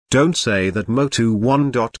Don't say that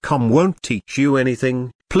Moto1.com won't teach you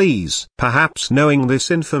anything, please. Perhaps knowing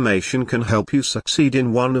this information can help you succeed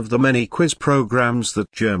in one of the many quiz programs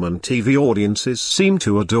that German TV audiences seem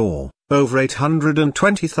to adore. Over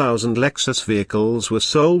 820,000 Lexus vehicles were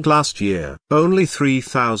sold last year. Only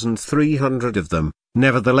 3,300 of them,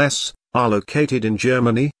 nevertheless, are located in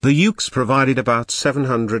Germany. The UX provided about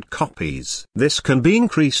 700 copies. This can be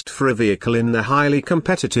increased for a vehicle in the highly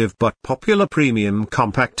competitive but popular premium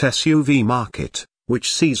compact SUV market,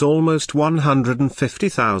 which sees almost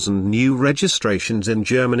 150,000 new registrations in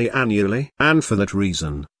Germany annually. And for that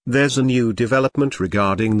reason, there's a new development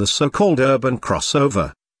regarding the so-called urban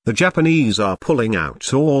crossover. The Japanese are pulling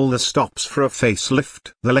out all the stops for a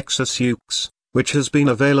facelift. The Lexus UX, which has been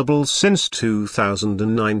available since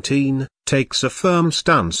 2019, takes a firm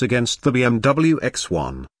stance against the BMW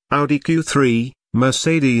X1, Audi Q3,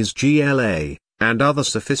 Mercedes GLA, and other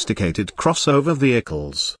sophisticated crossover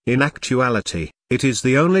vehicles. In actuality, it is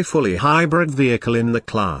the only fully hybrid vehicle in the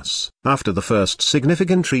class. After the first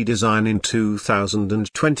significant redesign in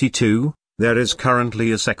 2022, there is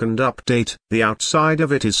currently a second update. The outside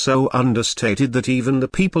of it is so understated that even the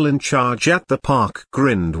people in charge at the park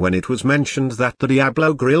grinned when it was mentioned that the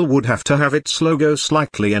Diablo grille would have to have its logo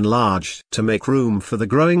slightly enlarged to make room for the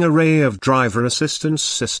growing array of driver assistance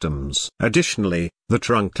systems. Additionally, the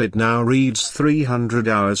trunk lid now reads 300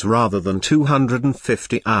 hours rather than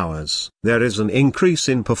 250 hours. There is an increase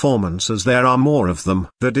in performance as there are more of them.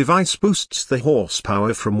 The device boosts the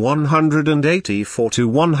horsepower from 184 to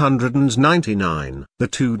 199. The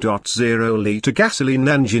 2.0-liter gasoline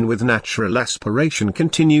engine with natural aspiration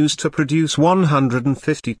continues to produce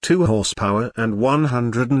 152 horsepower and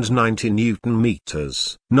 190 newton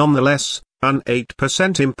meters. Nonetheless, an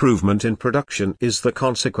 8% improvement in production is the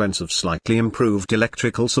consequence of slightly improved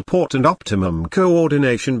electrical support and optimum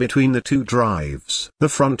coordination between the two drives. The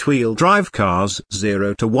front-wheel drive car's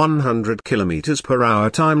 0 to 100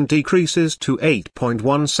 km/h time decreases to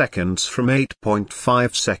 8.1 seconds from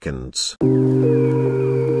 8.5 seconds.